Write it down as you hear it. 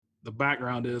the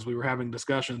background is we were having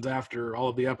discussions after all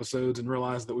of the episodes and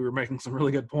realized that we were making some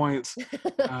really good points.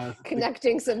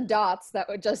 Connecting some dots that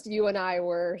were just you and I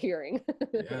were hearing.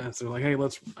 Yeah, so like, hey,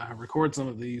 let's record some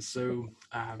of these. So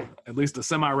at least a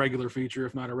semi-regular feature,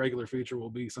 if not a regular feature,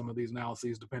 will be some of these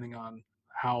analyses depending on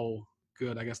how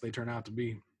good, I guess, they turn out to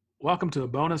be. Welcome to a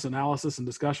bonus analysis and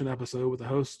discussion episode with the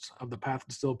hosts of the Path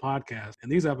to Still podcast. In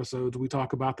these episodes, we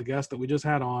talk about the guest that we just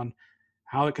had on,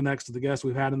 how it connects to the guests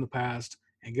we've had in the past,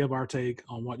 and give our take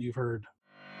on what you've heard.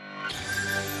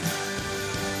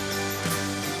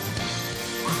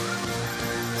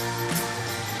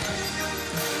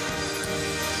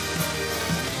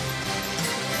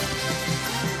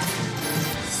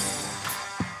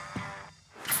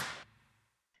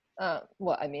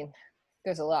 Well, I mean,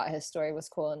 there's a lot. His story was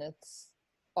cool, and it's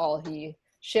all he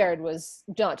shared was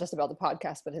not just about the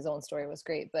podcast, but his own story was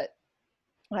great. But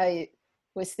I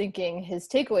was thinking his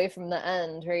takeaway from the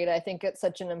end, right? I think it's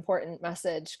such an important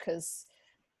message because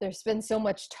there's been so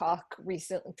much talk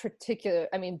recently,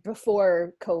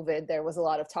 before COVID, there was a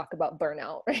lot of talk about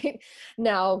burnout, right?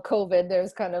 Now COVID,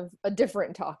 there's kind of a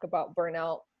different talk about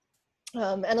burnout.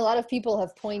 And a lot of people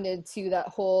have pointed to that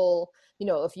whole,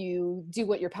 if you do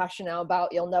what you're passionate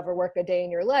about, you'll never work a day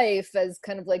in your life as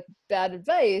kind of like bad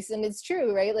advice. And it's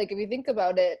true, right? Like if you think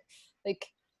about it, like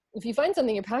if you find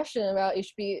something you're passionate about, you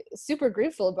should be super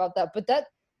grateful about that. But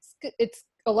it's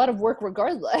a lot of work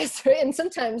regardless, right? And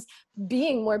sometimes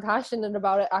being more passionate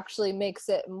about it actually makes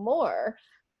it more,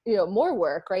 more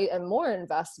work, right? And more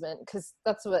investment, because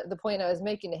that's what the point I was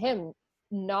making to him.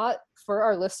 Not for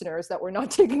our listeners that we're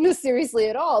not taking this seriously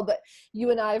at all, but you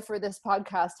and I for this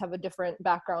podcast have a different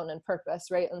background and purpose,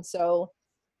 right? And so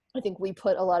I think we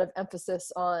put a lot of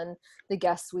emphasis on the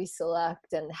guests we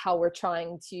select and how we're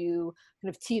trying to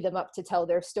kind of tee them up to tell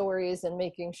their stories and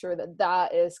making sure that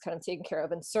that is kind of taken care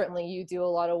of. And certainly you do a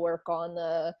lot of work on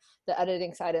the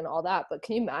editing side and all that, but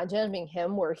can you imagine being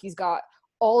him where he's got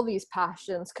all these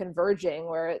passions converging,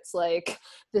 where it's like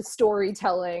the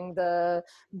storytelling, the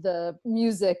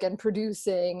music and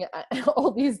producing,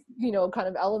 all these, kind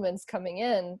of elements coming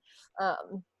in.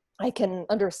 I can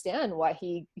understand why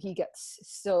he gets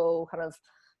so kind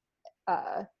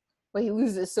of, why he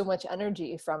loses so much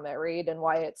energy from it, right? And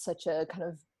why it's such a kind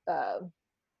of,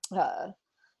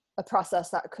 a process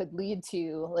that could lead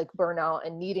to like burnout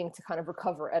and needing to kind of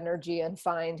recover energy and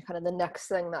find kind of the next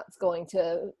thing that's going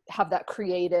to have that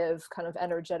creative kind of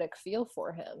energetic feel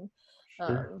for him.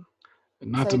 Sure.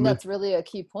 That's really a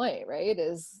key point, right?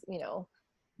 Is,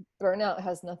 burnout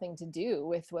has nothing to do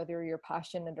with whether you're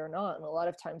passionate or not. And a lot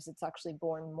of times it's actually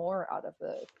born more out of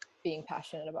the being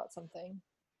passionate about something.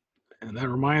 And that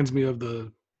reminds me of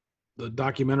the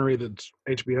documentary that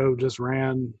HBO just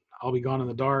ran, I'll Be Gone in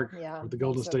the Dark, with the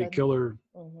Golden State Killer,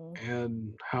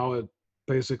 and how it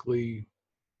basically,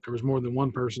 there was more than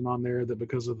one person on there that,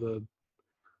 because of the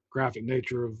graphic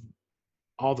nature of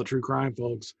all the true crime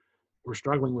folks, were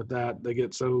struggling with that. They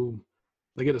get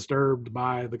disturbed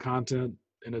by the content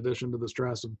in addition to the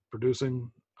stress of producing.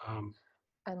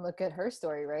 And look at her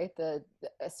story, right?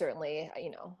 Certainly,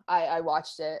 I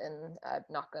watched it, and I'm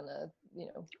not gonna,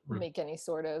 make any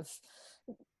sort of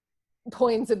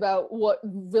points about what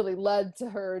really led to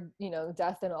her,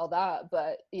 death and all that.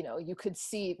 But, you could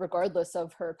see, regardless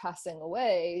of her passing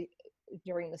away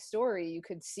during the story, you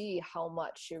could see how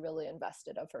much she really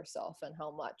invested of herself and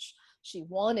how much she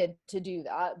wanted to do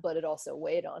that, but it also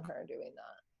weighed on her doing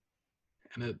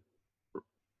that. And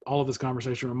all of this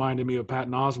conversation reminded me of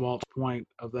Patton Oswalt's point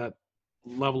of that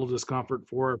level of discomfort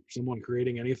for someone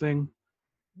creating anything.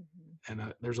 Mm-hmm.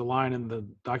 And there's a line in the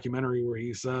documentary where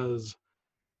he says,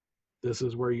 this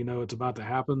is where it's about to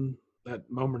happen, that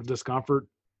moment of discomfort.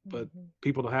 But mm-hmm.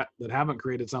 people that haven't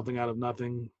created something out of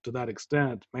nothing to that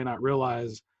extent may not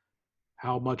realize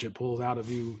how much it pulls out of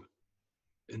you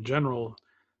in general.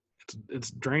 It's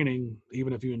draining,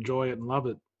 even if you enjoy it and love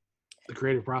it. The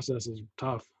creative process is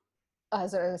tough.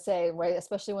 As I was going to say, right,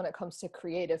 especially when it comes to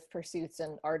creative pursuits,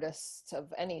 and artists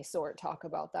of any sort talk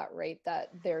about that, right, that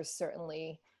there's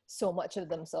certainly so much of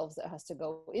themselves that has to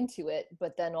go into it.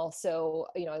 But then also,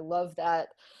 I love that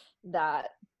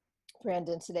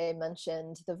Brandon today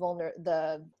mentioned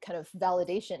the kind of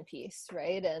validation piece,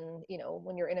 right? And,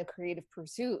 when you're in a creative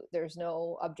pursuit, there's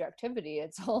no objectivity.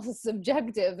 It's all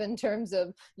subjective in terms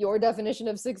of your definition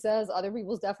of success, other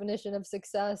people's definition of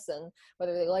success, and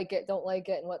whether they like it, don't like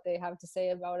it, and what they have to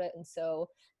say about it. And so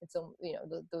it's,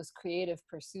 those creative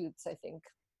pursuits, I think,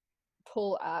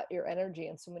 pull at your energy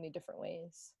in so many different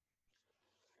ways.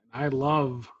 I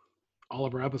love all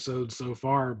of our episodes so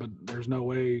far, but there's no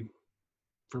way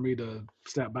for me to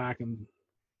step back and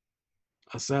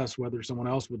assess whether someone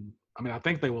else would I mean, I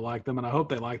think they will like them, and I hope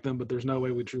they like them, but there's no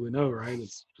way we truly know, right?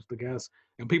 It's just a guess.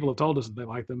 And people have told us that they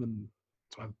like them, and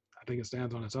so I think it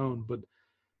stands on its own. But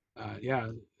yeah,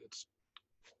 it's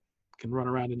can run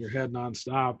around in your head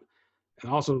nonstop.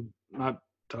 And also, not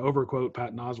to overquote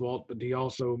Patton Oswalt, but he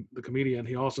also, the comedian,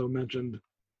 he also mentioned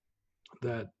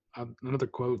that another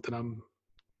quote that I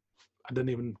didn't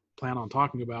even plan on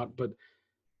talking about, but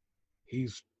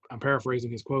I'm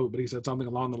paraphrasing his quote, but he said something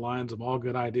along the lines of all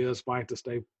good ideas fight to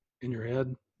stay in your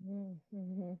head.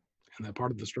 Mm-hmm. And that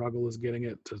part of the struggle is getting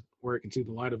it to where it can see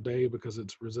the light of day because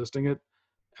it's resisting it.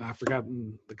 And I've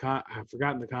forgotten the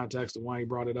context of why he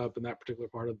brought it up in that particular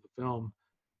part of the film.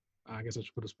 I guess I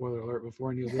should put a spoiler alert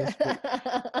before any of this, but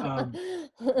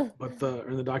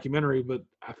in the documentary, but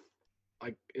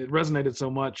like it resonated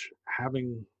so much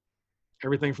having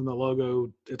everything from the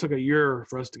logo. It took a year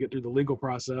for us to get through the legal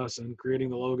process and creating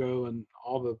the logo and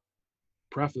all the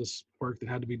preface work that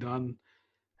had to be done.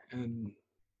 And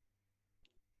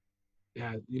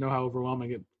yeah, you know how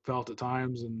overwhelming it felt at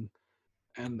times. And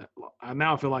I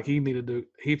now feel like Brandon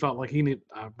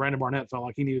Barnett felt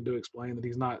like he needed to explain that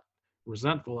he's not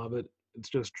resentful of it. It's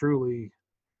just truly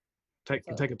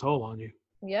can take a toll on you.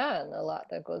 Yeah, and a lot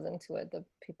that goes into it that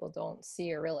people don't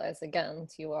see or realize. Again,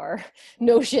 to our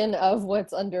notion of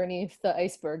what's underneath the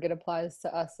iceberg, it applies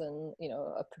to us and, you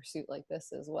know, a pursuit like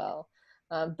this as well.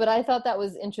 But I thought that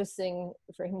was interesting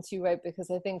for him too, right?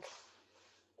 Because I think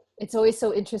it's always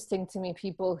so interesting to me,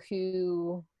 people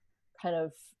who kind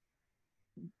of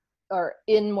are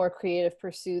in more creative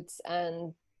pursuits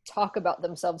and talk about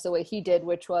themselves the way he did,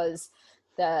 which was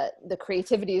that the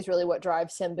creativity is really what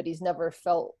drives him, but he's never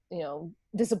felt, you know,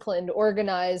 disciplined,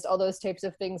 organized, all those types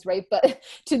of things, right? But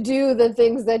to do the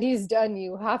things that he's done,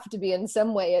 you have to be in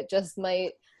some way. It just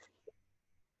might,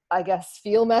 I guess,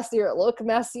 feel messier, look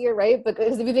messier, right?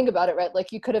 Because if you think about it, right,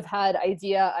 like you could have had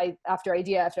idea after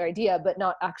idea after idea, but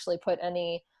not actually put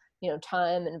any, you know,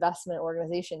 time, investment,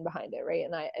 organization behind it, right?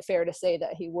 And fair to say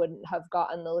that he wouldn't have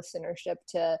gotten the listenership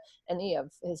to any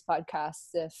of his podcasts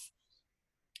if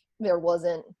there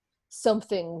wasn't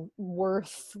something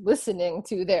worth listening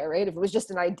to there, right? If it was just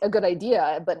a good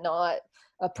idea, but not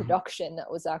a production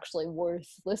that was actually worth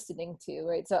listening to,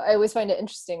 right? So I always find it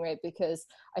interesting, right? Because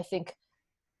I think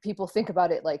people think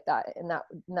about it like that, in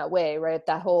that way, right?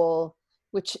 That whole,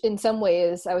 which in some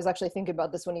ways, I was actually thinking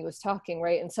about this when he was talking,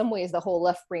 right? In some ways, the whole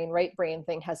left brain, right brain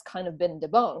thing has kind of been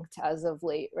debunked as of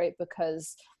late, right?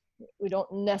 Because we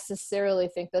don't necessarily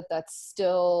think that that's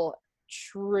still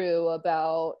true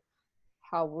about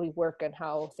how we work and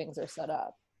how things are set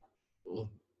up. Well,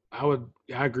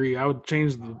 I agree. I would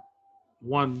change the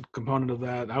one component of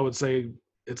that. I would say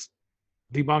it's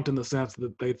debunked in the sense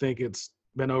that they think it's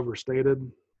been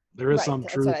overstated. There is Right, some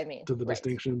that's what truth I mean. to the Right.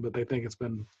 distinction, but they think it's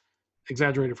been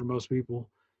exaggerated for most people,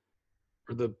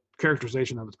 or the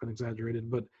characterization of it's been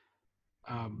exaggerated.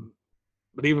 Um,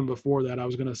 but even before that, I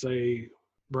was going to say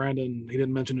Brandon. He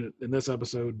didn't mention it in this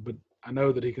episode, but I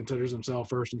know that he considers himself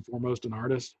first and foremost an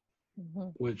artist, Mm-hmm.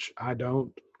 which I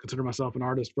don't consider myself an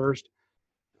artist first.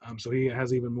 So he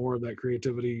has even more of that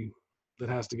creativity that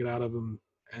has to get out of him,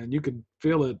 and you could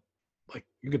feel it. Like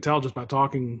you could tell just by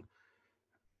talking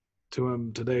to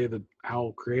him today that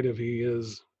how creative he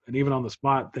is, and even on the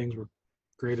spot, things were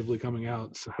creatively coming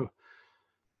out. So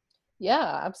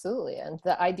Yeah, absolutely. And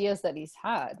the ideas that he's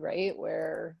had, right,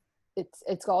 where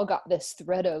it's all got this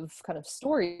thread of kind of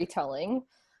storytelling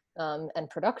and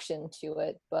production to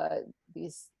it, but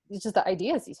these just the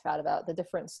ideas he's had about the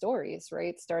different stories,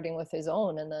 right, starting with his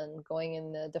own and then going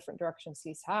in the different directions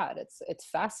he's had. It's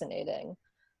fascinating,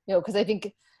 you know, because I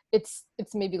think it's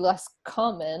maybe less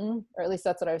common, or at least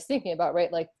that's what I was thinking about,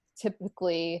 right? Like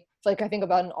typically, like I think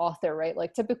about an author, right?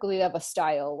 Like typically they have a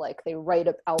style, like they write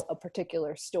out a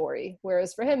particular story.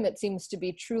 Whereas for him, it seems to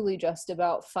be truly just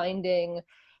about finding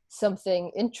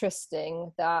something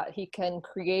interesting that he can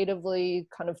creatively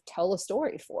kind of tell a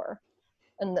story for.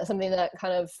 And that's something that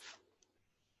kind of,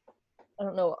 I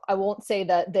don't know, I won't say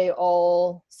that they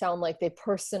all sound like they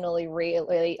personally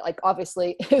relate, like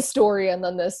obviously his story and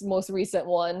then this most recent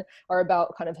one are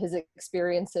about kind of his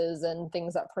experiences and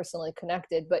things that personally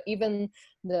connected, but even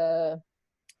the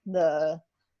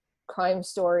crime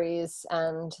stories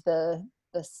and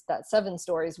that seven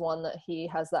stories one that he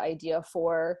has the idea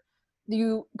for,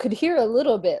 you could hear a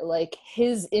little bit like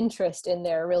his interest in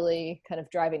there really kind of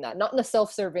driving that, not in a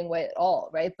self-serving way at all,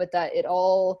 right? But that it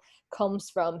all comes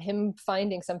from him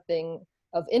finding something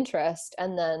of interest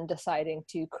and then deciding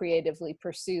to creatively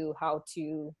pursue how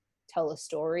to tell a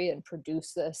story and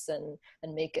produce this and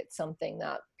make it something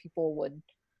that people would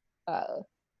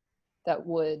that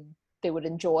would they would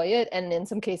enjoy it, and in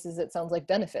some cases it sounds like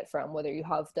benefit from, whether you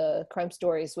have the crime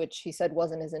stories, which he said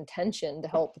wasn't his intention to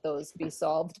help those be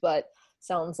solved, but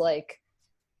sounds like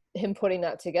him putting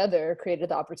that together created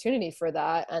the opportunity for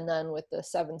that. And then with the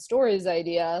 7 stories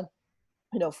idea,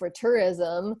 for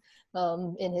tourism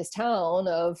in his town,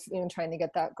 of trying to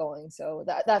get that going. So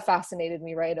that fascinated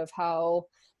me, right, of how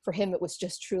for him it was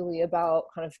just truly about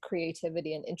kind of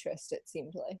creativity and interest, it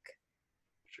seemed like.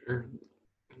 Sure.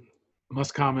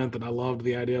 Must comment that I loved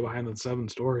the idea behind the 7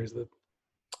 stories. That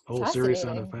the whole series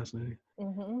sounded fascinating.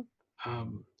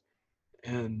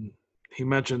 And he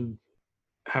mentioned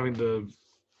having to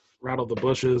rattle the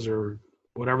bushes, or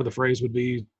whatever the phrase would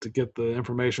be, to get the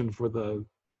information for the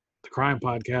crime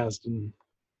podcast. And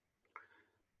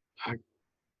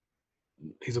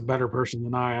he's a better person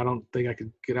than I don't think I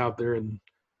could get out there and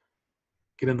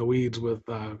get in the weeds with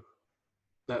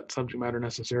that subject matter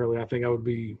necessarily. I think I would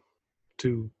be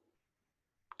too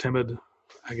timid,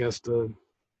 I guess, to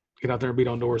get out there and beat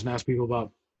on doors and ask people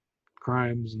about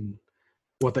crimes and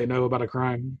what they know about a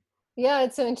crime. Yeah,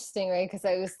 it's so interesting, right? Because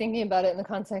I was thinking about it in the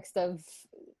context of,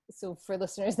 so for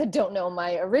listeners that don't know,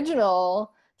 my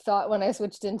original thought when I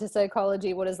switched into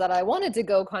psychology, what is that I wanted to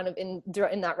go kind of in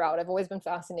that route. I've always been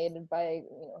fascinated by,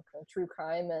 kind of true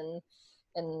crime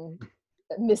and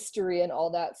mystery and all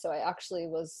that. So I actually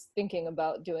was thinking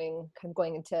about going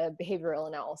into behavioral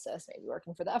analysis, maybe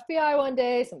working for the FBI one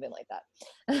day, something like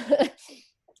that.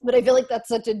 But I feel like that's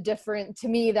such a different, to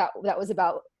me, that was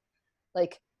about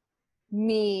like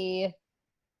me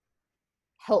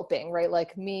helping, right?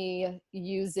 Like me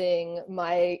using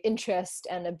my interest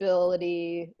and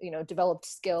ability, developed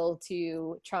skill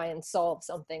to try and solve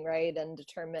something, right? And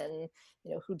determine,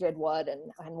 who did what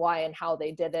and why and how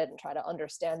they did it, and try to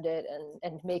understand it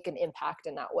and make an impact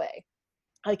in that way.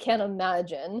 I can't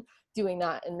imagine doing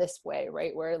that in this way,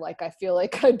 right? Where like, I feel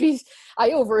like I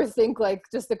overthink like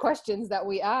just the questions that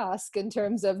we ask in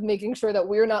terms of making sure that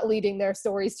we're not leading their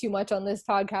stories too much on this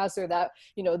podcast, or that,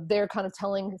 they're kind of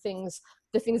telling the things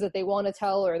that they want to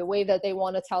tell, or the way that they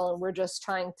want to tell. And we're just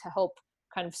trying to help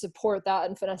kind of support that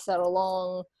and finesse that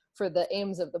along for the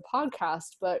aims of the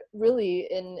podcast, but really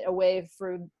in a way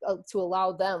to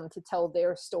allow them to tell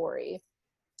their story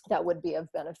that would be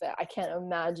of benefit. I can't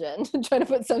imagine trying to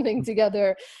put something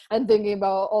together and thinking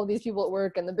about all these people at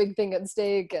work and the big thing at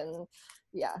stake. And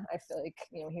yeah, I feel like,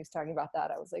 he was talking about that.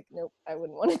 I was like, nope, I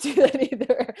wouldn't want to do that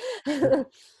either.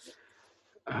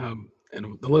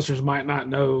 And the listeners might not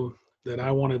know that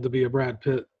I wanted to be a Brad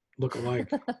Pitt lookalike,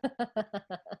 but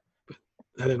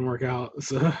that didn't work out.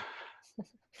 So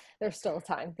there's still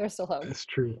time. There's still hope. That's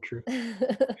true.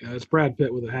 It's Brad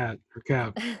Pitt with a hat or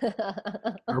cap.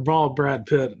 Or bald Brad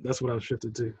Pitt. That's what I was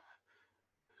shifted to.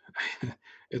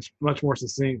 It's much more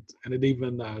succinct, and it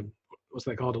even, what's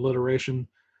that called? Alliteration.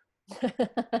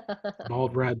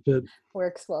 Bald Brad Pitt.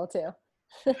 Works well too.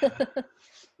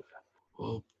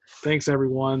 Well, thanks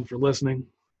everyone for listening.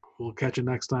 We'll catch you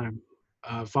next time.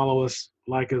 Follow us,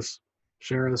 like us,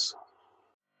 share us.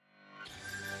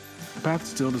 The Path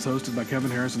Distilled is hosted by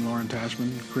Kevin Harris and Lauren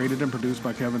Tashman, created and produced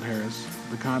by Kevin Harris.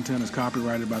 The content is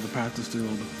copyrighted by The Path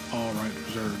Distilled, all rights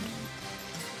reserved.